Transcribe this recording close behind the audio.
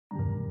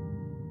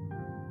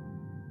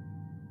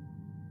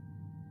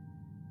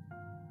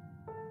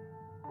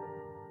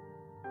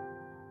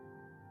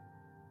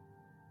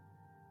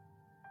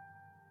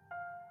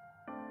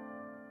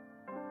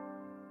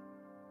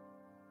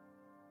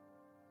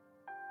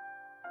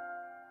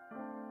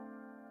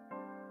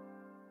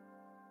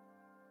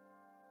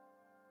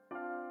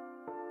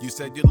You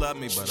said you love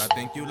me, but I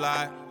think you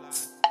lied.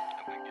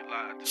 I think you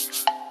lied to me.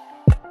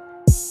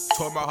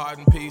 Tore my heart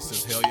in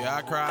pieces, hell yeah,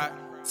 I cried.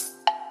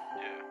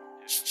 Yeah.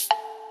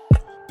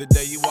 The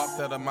day you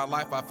walked out of my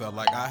life, I felt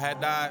like I had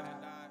died. Like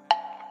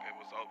it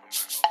was over,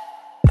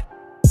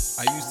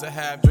 man. I used to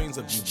have dreams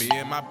of you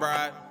being my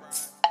bride.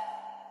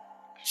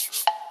 It's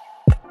true.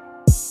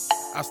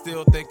 I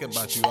still think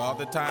about you all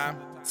the time.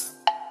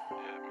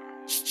 Yeah,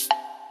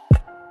 man.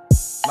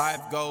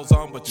 Life goes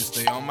on, but you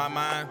stay on my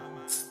mind.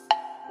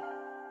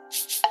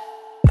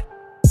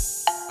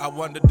 I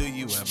wonder, do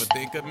you ever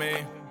think of me? Do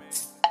you?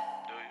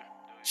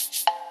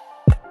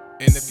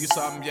 And if you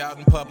saw me out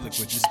in public,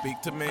 would you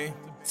speak to me? Would you?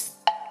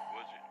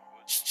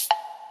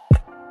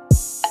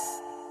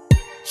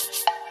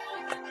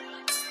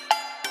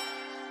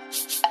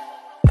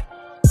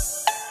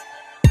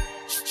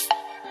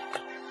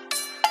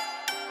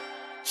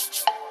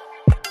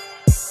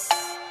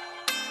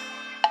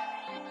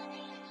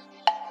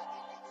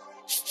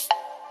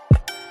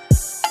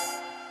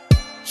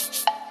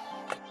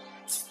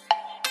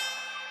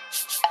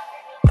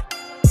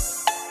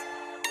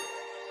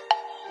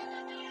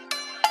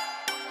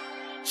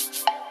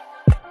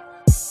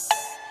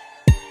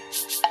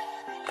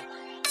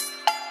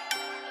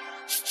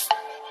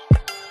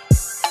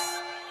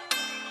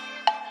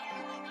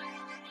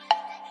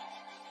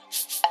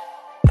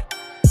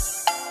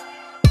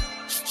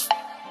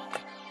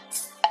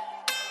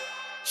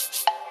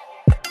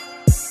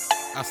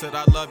 I said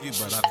I love you,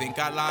 but I think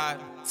I lied.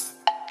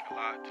 I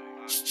lied to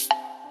you.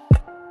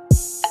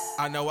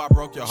 I know I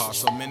broke your heart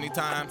so many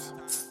times.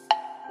 It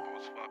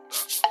was fucked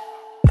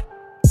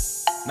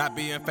up. Not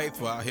being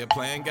faithful out here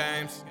playing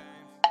games.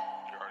 You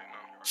already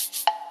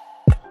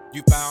know.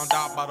 You found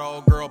out about the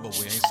old girl, but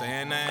we ain't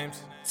saying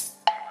names.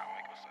 I'm not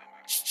making say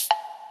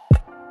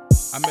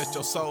that. I messed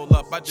your soul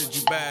up, I did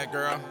you bad,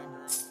 girl. I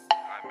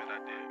admit I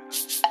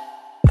did.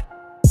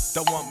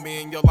 Don't want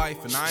me in your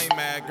life, and I ain't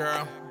mad,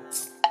 girl.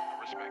 I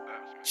respect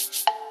that.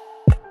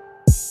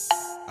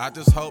 I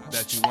just hope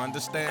that you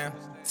understand.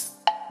 Just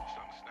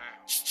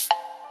understand.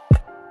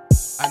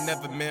 I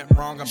never meant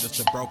wrong, I'm just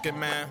a broken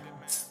man.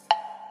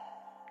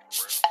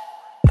 For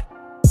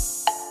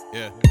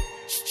real. Yeah.